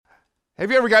Have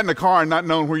you ever gotten in a car and not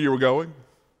known where you were going?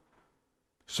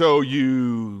 So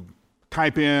you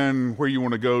type in where you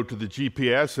want to go to the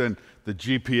GPS, and the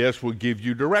GPS will give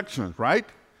you directions, right?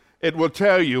 It will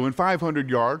tell you in 500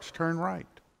 yards, turn right.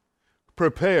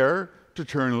 Prepare to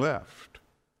turn left.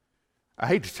 I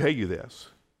hate to tell you this,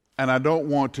 and I don't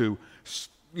want to,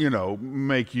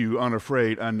 make you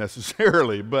unafraid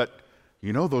unnecessarily, but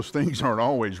those things aren't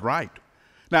always right.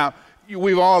 Now,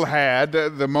 we've all had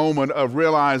the moment of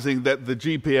realizing that the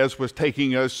GPS was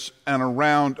taking us in a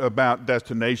roundabout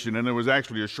destination, and it was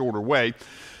actually a shorter way.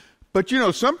 But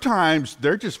sometimes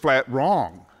they're just flat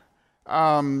wrong.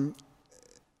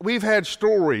 We've had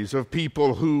stories of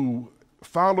people who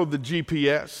followed the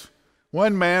GPS.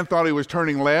 One man thought he was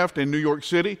turning left in New York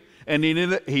City, and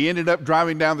he ended up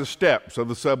driving down the steps of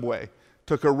the subway.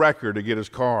 Took a wrecker to get his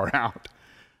car out.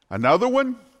 Another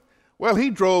one, well,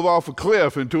 he drove off a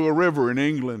cliff into a river in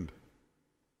England.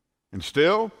 And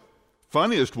still,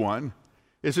 funniest one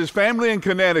is his family in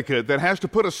Connecticut that has to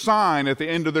put a sign at the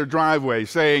end of their driveway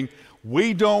saying,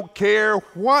 "We don't care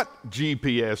what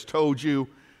GPS told you,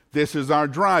 this is our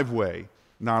driveway,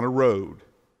 not a road."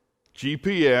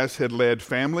 GPS had led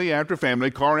family after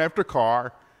family, car after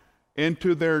car,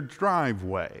 into their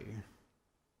driveway.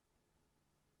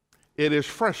 It is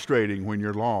frustrating when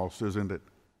you're lost, isn't it?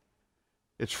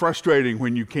 It's frustrating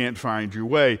when you can't find your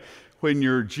way, when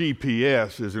your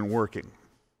GPS isn't working.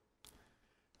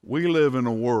 We live in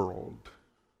a world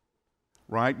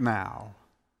right now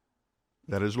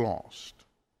that is lost.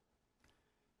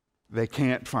 They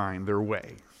can't find their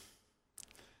way.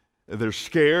 They're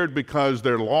scared because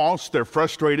they're lost. They're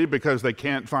frustrated because they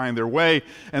can't find their way.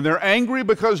 And they're angry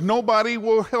because nobody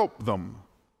will help them.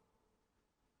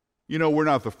 We're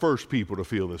not the first people to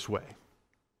feel this way.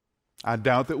 I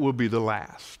doubt that we'll be the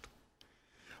last.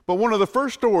 But one of the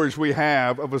first stories we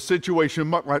have of a situation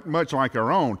much like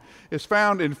our own is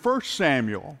found in 1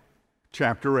 Samuel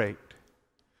chapter 8.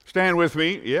 Stand with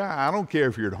me. Yeah, I don't care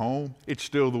if you're at home. It's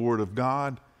still the Word of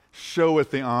God. Show it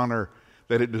the honor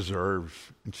that it deserves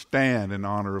and stand in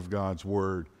honor of God's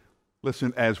Word.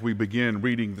 Listen as we begin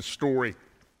reading the story.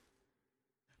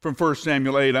 From 1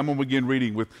 Samuel 8, I'm going to begin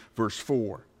reading with verse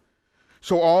 4.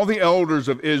 So all the elders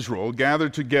of Israel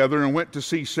gathered together and went to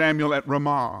see Samuel at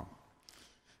Ramah.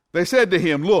 They said to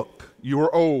him, "Look, you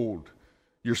are old.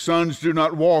 Your sons do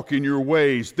not walk in your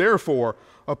ways. Therefore,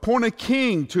 appoint a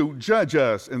king to judge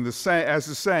us as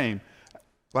the same,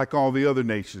 like all the other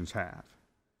nations have."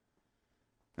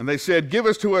 And they said, "Give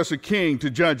us to us a king to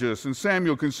judge us." And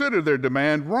Samuel considered their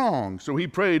demand wrong. So he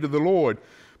prayed to the Lord.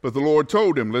 But the Lord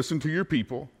told him, "Listen to your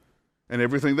people and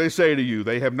everything they say to you.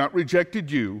 They have not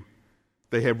rejected you.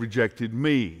 They have rejected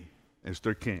me as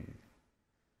their king.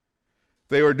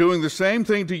 They are doing the same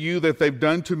thing to you that they've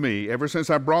done to me ever since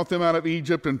I brought them out of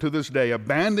Egypt and to this day,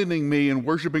 abandoning me and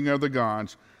worshiping other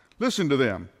gods. Listen to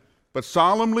them, but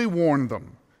solemnly warn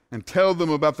them and tell them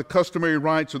about the customary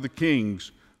rights of the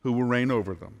kings who will reign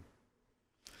over them."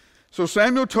 So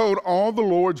Samuel told all the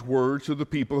Lord's words to the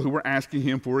people who were asking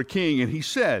him for a king, and he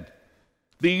said,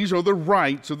 "These are the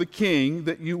rights of the king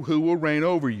who will reign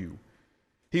over you.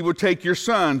 He will take your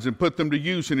sons and put them to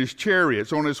use in his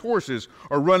chariots, on his horses,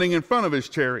 or running in front of his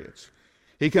chariots.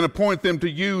 He can appoint them to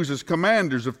use as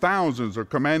commanders of thousands or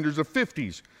commanders of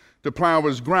 50s, to plow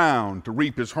his ground, to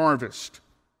reap his harvest,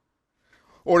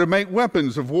 or to make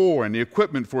weapons of war and the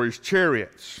equipment for his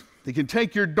chariots. He can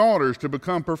take your daughters to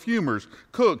become perfumers,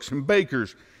 cooks, and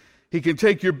bakers. He can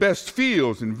take your best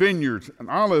fields and vineyards and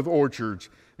olive orchards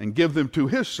and give them to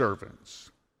his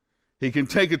servants. He can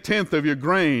take a tenth of your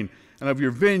grain and of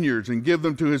your vineyards and give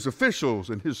them to his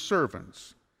officials and his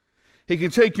servants. He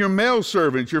can take your male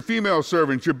servants, your female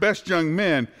servants, your best young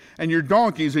men, and your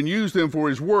donkeys and use them for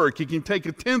his work. He can take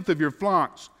a tenth of your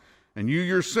flocks, and you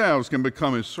yourselves can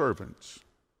become his servants.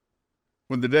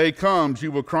 When the day comes,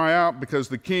 you will cry out because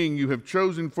the king you have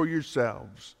chosen for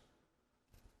yourselves.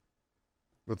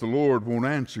 But the Lord won't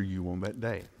answer you on that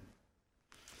day."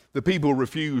 The people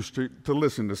refused to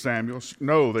listen to Samuel.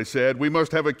 "No," they said, "we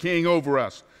must have a king over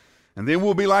us. And then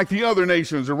we'll be like the other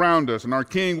nations around us, and our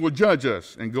king will judge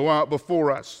us and go out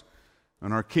before us,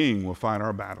 and our king will fight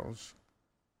our battles."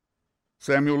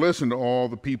 Samuel listened to all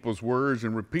the people's words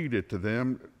and repeated to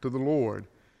them to the Lord.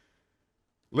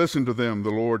 "Listen to them," the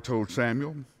Lord told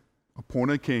Samuel.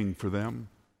 "Appoint a king for them."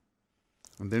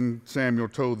 And then Samuel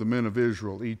told the men of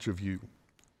Israel, each of you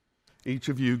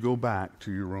go back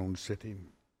to your own city."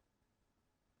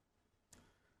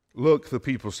 "Look," the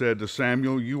people said to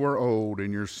Samuel, "you are old,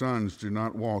 and your sons do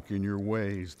not walk in your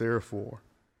ways. Therefore,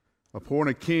 appoint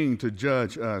a king to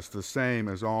judge us the same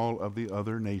as all of the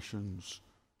other nations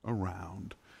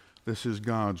around." This is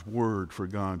God's word for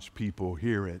God's people.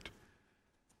 Hear it,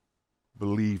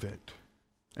 believe it,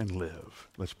 and live.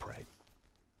 Let's pray.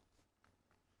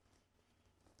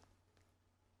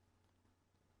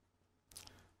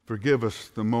 Forgive us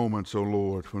the moments, O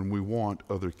Lord, when we want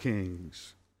other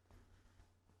kings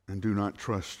and do not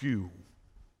trust you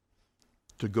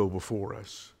to go before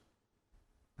us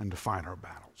and to fight our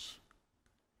battles.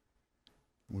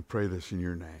 We pray this in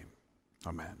your name.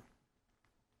 Amen.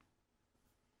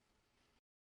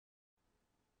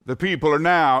 The people are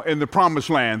now in the Promised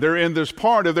Land. They're in this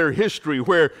part of their history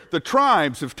where the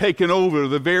tribes have taken over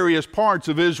the various parts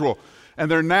of Israel, and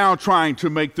they're now trying to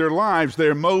make their lives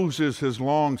there. Moses has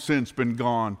long since been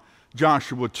gone.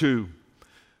 Joshua 2.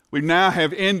 We now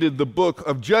have ended the book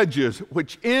of Judges,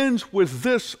 which ends with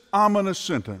this ominous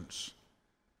sentence.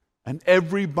 And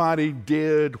everybody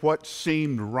did what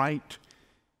seemed right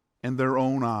in their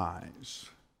own eyes.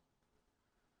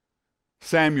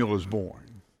 Samuel is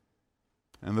born.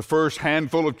 And the first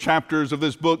handful of chapters of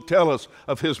this book tell us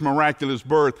of his miraculous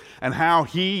birth and how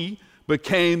he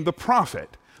became the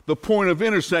prophet, the point of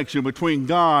intersection between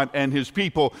God and his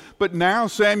people. But now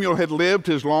Samuel had lived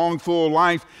his long, full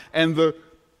life, and the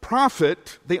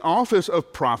prophet, the office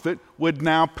of prophet, would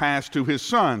now pass to his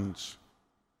sons.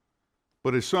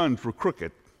 But his sons were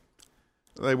crooked.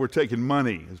 They were taking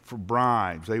money for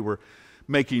bribes. They were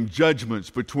making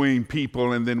judgments between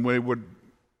people, and then they would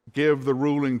give the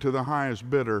ruling to the highest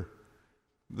bidder.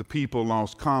 The people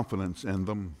lost confidence in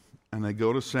them, and they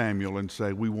go to Samuel and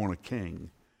say, we want a king.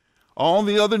 All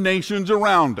the other nations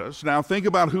around us, now think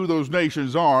about who those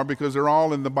nations are, because they're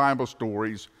all in the Bible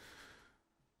stories.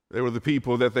 They were the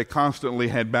people that they constantly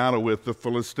had battle with, the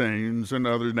Philistines and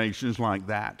other nations like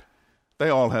that. They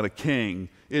all had a king.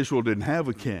 Israel didn't have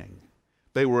a king.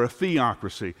 They were a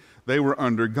theocracy. They were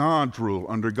under God's rule,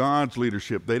 under God's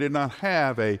leadership. They did not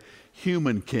have a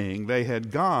human king. They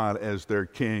had God as their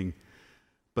king,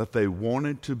 but they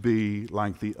wanted to be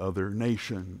like the other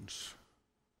nations.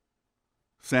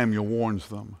 Samuel warns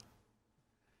them,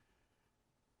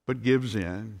 but gives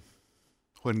in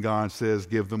when God says,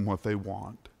 give them what they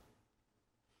want.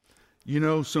 You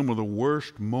know, some of the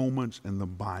worst moments in the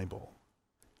Bible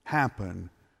happen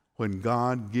when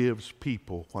God gives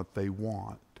people what they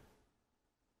want.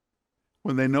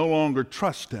 When they no longer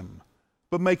trust him,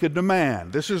 but make a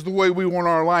demand. This is the way we want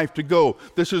our life to go.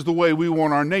 This is the way we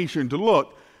want our nation to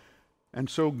look. And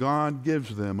so God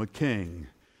gives them a king.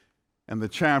 And the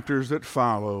chapters that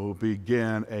follow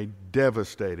begin a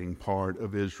devastating part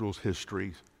of Israel's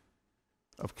history,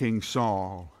 of King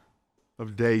Saul,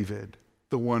 of David,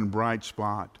 the one bright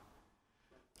spot,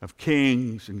 of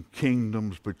kings and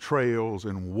kingdoms, betrayals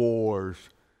and wars,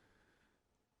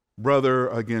 brother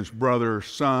against brother,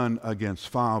 son against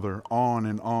father, on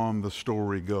and on the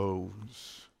story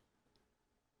goes.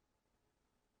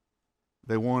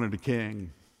 They wanted a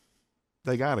king.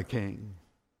 They got a king.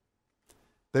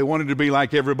 They wanted to be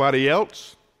like everybody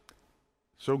else,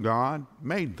 so God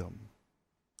made them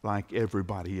like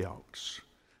everybody else.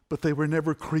 But they were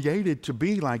never created to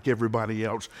be like everybody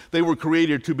else. They were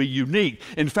created to be unique.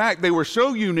 In fact, they were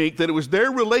so unique that it was their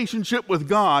relationship with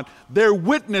God, their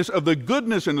witness of the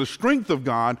goodness and the strength of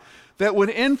God, that would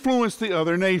influence the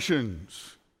other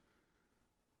nations.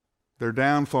 Their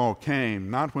downfall came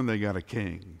not when they got a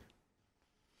king,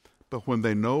 but when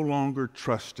they no longer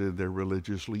trusted their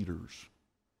religious leaders.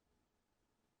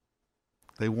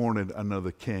 They wanted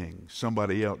another king,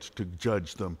 somebody else to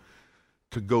judge them,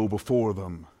 to go before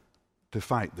them, to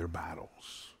fight their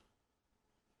battles.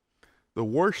 The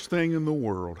worst thing in the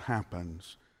world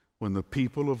happens when the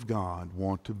people of God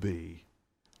want to be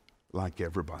like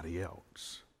everybody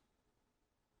else.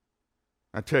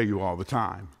 I tell you all the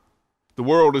time, the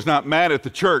world is not mad at the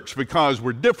church because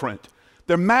we're different.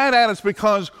 They're mad at us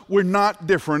because we're not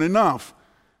different enough.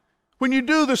 When you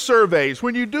do the surveys,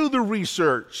 when you do the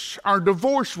research, our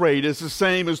divorce rate is the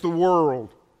same as the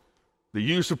world. The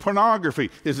use of pornography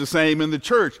is the same in the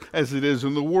church as it is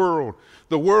in the world.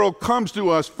 The world comes to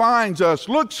us, finds us,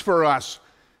 looks for us,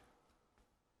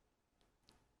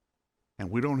 and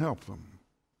we don't help them.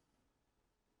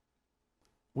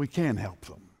 We can't help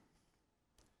them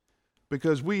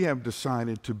because we have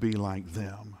decided to be like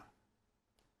them.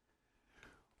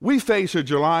 We face a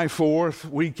July 4th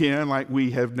weekend like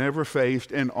we have never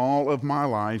faced in all of my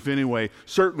life anyway,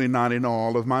 certainly not in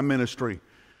all of my ministry.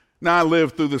 Now, I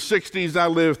lived through the 60s, I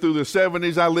lived through the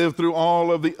 70s, I lived through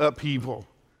all of the upheaval.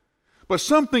 But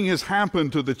something has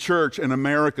happened to the church in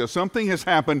America. Something has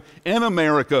happened in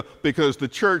America because the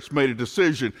church made a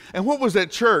decision. And what was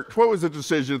that church? What was the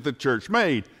decision that the church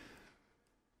made?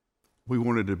 We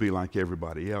wanted to be like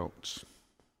everybody else.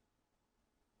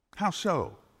 How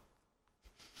so?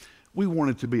 We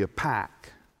wanted to be a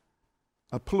PAC,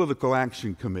 a political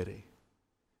action committee.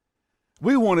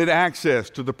 We wanted access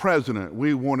to the president.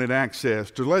 We wanted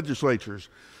access to legislatures.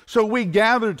 So we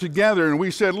gathered together and we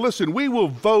said, listen, we will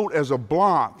vote as a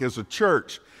block, as a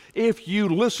church, if you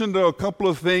listen to a couple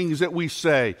of things that we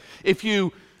say, if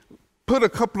you put a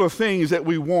couple of things that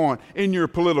we want in your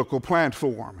political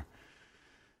platform.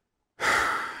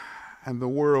 And the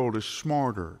world is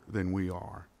smarter than we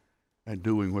are at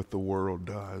doing what the world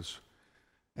does.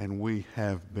 And we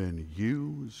have been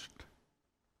used,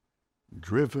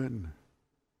 driven,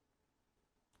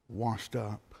 washed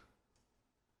up.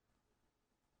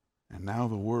 And now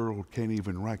the world can't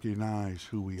even recognize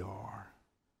who we are.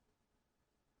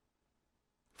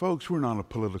 Folks, we're not a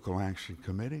political action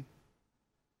committee.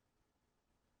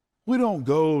 We don't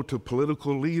go to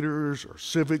political leaders or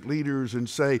civic leaders and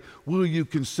say, will you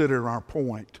consider our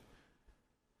point?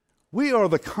 We are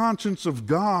the conscience of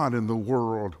God in the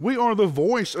world. We are the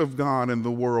voice of God in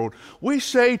the world. We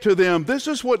say to them, this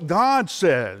is what God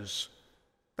says.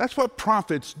 That's what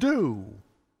prophets do.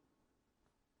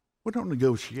 We don't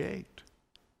negotiate.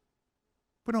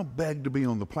 We don't beg to be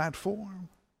on the platform.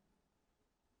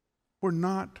 We're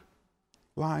not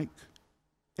like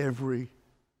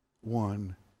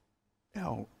everyone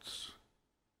else.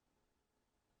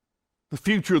 The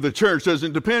future of the church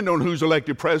doesn't depend on who's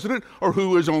elected president or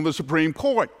who is on the Supreme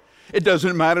Court. It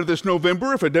doesn't matter this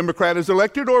November if a Democrat is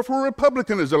elected or if a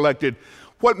Republican is elected.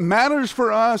 What matters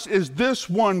for us is this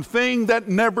one thing that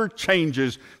never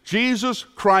changes. Jesus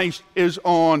Christ is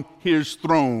on his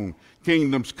throne.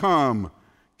 Kingdoms come,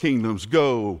 kingdoms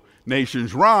go,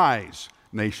 nations rise,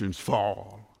 nations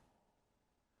fall.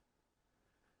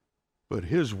 But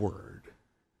his word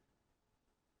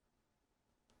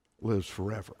lives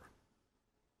forever.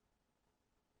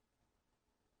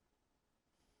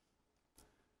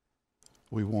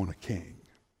 We want a king.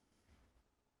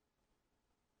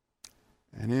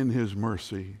 And in his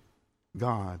mercy,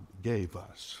 God gave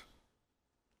us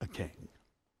a king.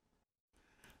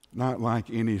 Not like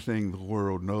anything the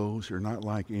world knows or not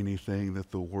like anything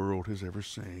that the world has ever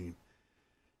seen.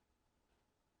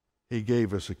 He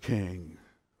gave us a king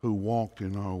who walked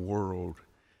in our world,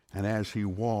 and as he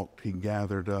walked, he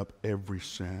gathered up every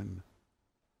sin,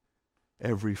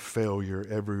 every failure,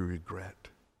 every regret.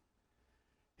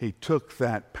 He took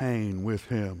that pain with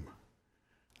him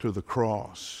to the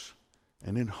cross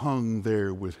and it hung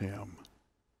there with him.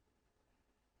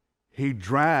 He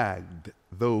dragged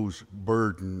those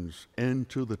burdens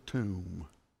into the tomb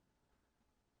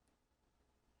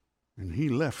and he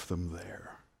left them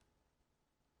there.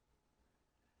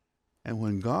 And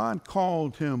when God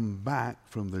called him back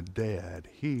from the dead,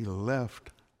 he left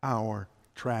our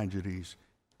tragedies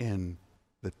in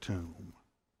the tomb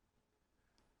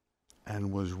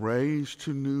and was raised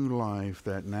to new life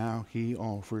that now he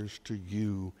offers to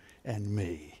you and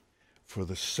me. For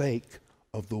the sake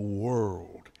of the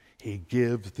world, he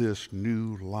gives this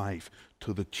new life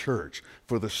to the church.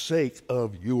 For the sake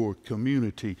of your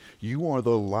community, you are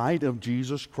the light of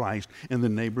Jesus Christ in the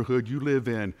neighborhood you live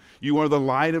in. You are the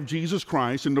light of Jesus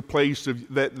Christ in the place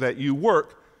that you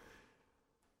work.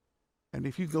 And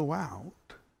if you go out,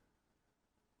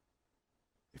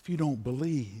 if you don't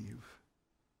believe,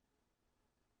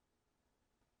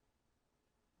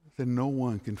 then no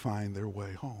one can find their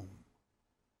way home.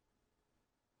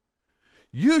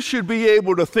 You should be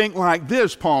able to think like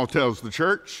this, Paul tells the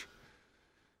church,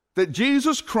 that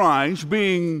Jesus Christ,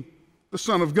 being the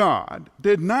Son of God,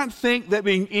 did not think that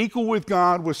being equal with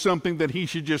God was something that he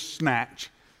should just snatch.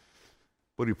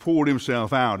 But he poured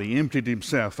himself out. He emptied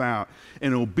himself out.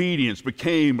 In obedience,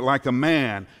 became like a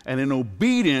man. And in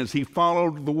obedience, he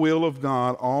followed the will of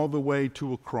God all the way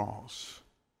to a cross.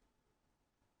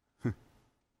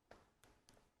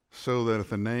 So that at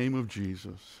the name of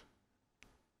Jesus,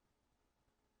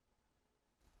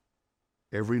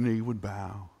 every knee would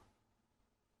bow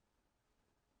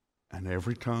and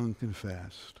every tongue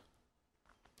confessed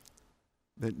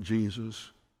that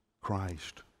Jesus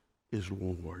Christ is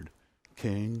Lord,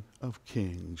 King of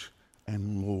kings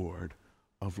and Lord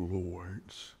of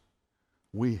lords.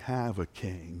 We have a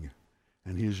king,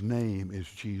 and his name is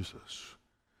Jesus.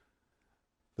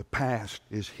 The past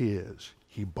is his.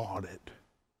 He bought it.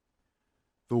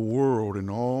 The world and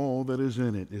all that is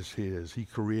in it is his. He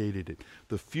created it.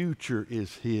 The future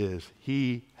is his.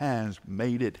 He has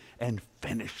made it and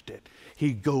finished it.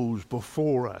 He goes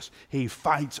before us. He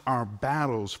fights our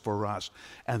battles for us.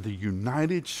 And the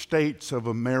United States of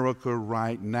America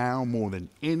right now, more than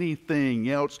anything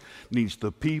else, needs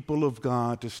the people of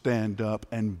God to stand up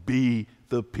and be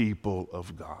the people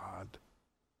of God.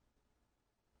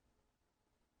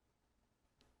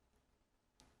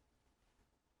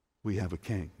 We have a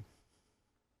king.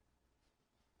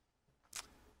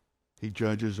 He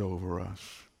judges over us.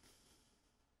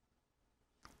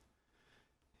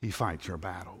 He fights our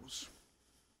battles.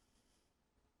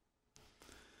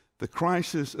 The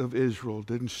crisis of Israel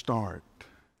didn't start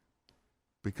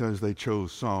because they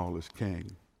chose Saul as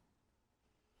king.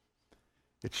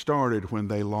 It started when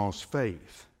they lost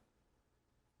faith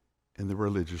in the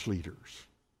religious leaders.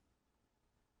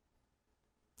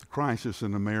 The crisis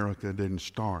in America didn't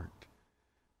start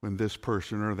when this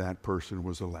person or that person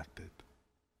was elected,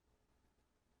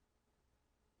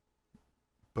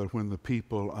 but when the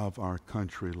people of our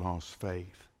country lost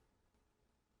faith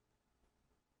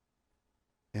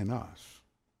in us.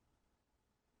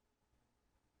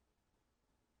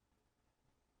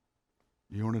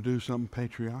 You want to do something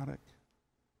patriotic?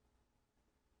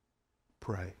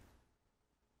 Pray.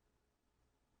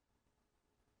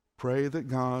 Pray that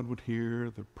God would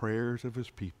hear the prayers of his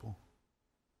people.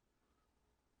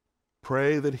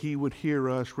 Pray that he would hear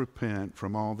us repent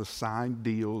from all the side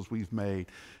deals we've made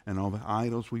and all the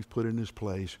idols we've put in his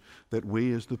place, that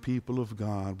we as the people of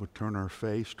God would turn our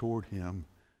face toward him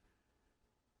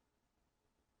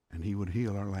and he would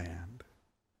heal our land.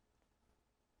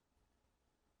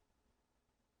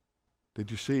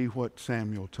 Did you see what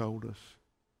Samuel told us?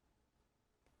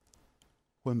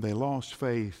 When they lost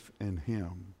faith in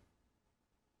him,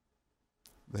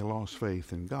 they lost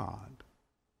faith in God.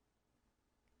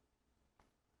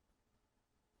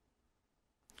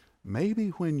 Maybe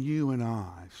when you and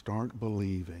I start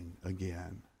believing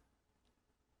again.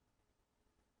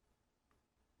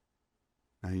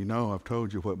 Now, you know I've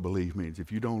told you what believe means.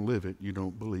 If you don't live it, you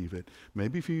don't believe it.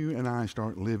 Maybe if you and I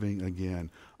start living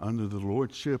again under the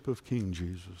lordship of King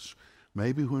Jesus,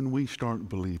 maybe when we start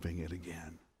believing it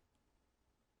again,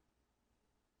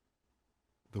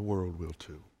 the world will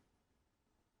too.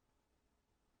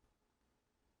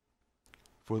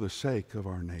 For the sake of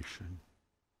our nation,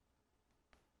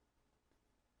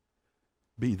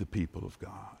 be the people of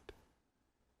God.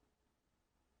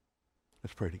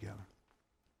 Let's pray together.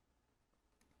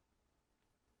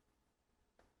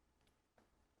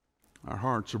 Our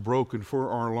hearts are broken for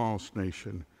our lost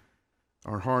nation.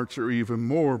 Our hearts are even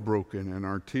more broken, and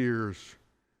our tears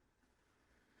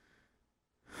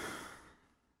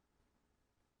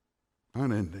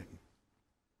unending.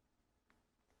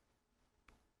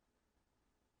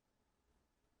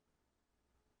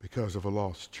 Because of a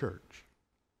lost church.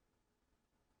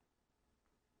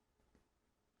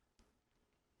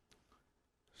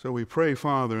 So we pray,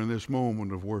 Father, in this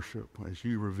moment of worship, as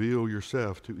you reveal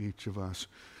yourself to each of us,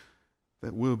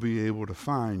 that we'll be able to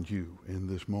find you in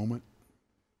this moment,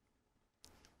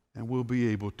 and we'll be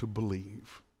able to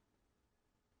believe.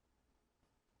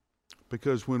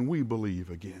 Because when we believe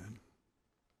again,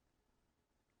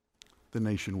 the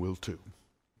nation will too.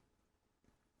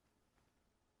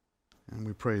 And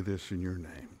we pray this in your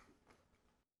name.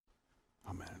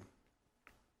 Amen.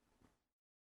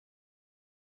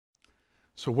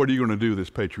 So what are you going to do this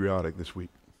patriotic this week?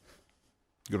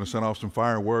 You going to set off some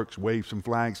fireworks, wave some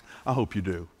flags? I hope you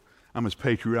do. I'm as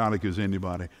patriotic as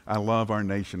anybody. I love our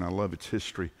nation. I love its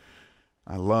history.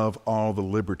 I love all the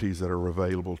liberties that are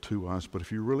available to us. But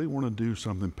if you really want to do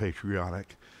something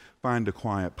patriotic, find a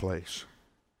quiet place.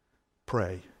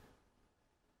 Pray.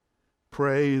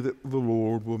 Pray that the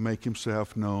Lord will make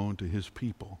himself known to his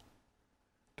people,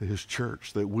 to his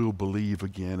church, that we'll believe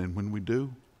again. And when we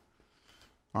do,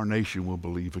 our nation will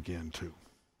believe again too.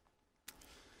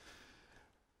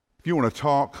 If you want to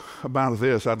talk about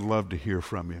this, I'd love to hear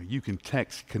from you. You can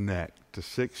text CONNECT to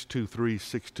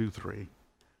 623-623,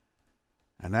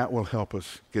 and that will help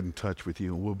us get in touch with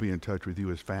you, and we'll be in touch with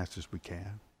you as fast as we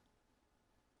can.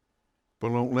 But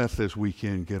don't let this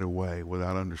weekend get away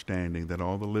without understanding that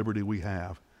all the liberty we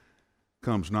have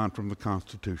comes not from the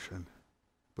Constitution,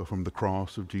 but from the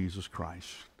cross of Jesus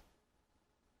Christ.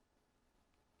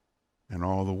 And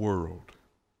all the world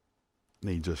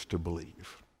needs us to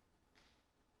believe.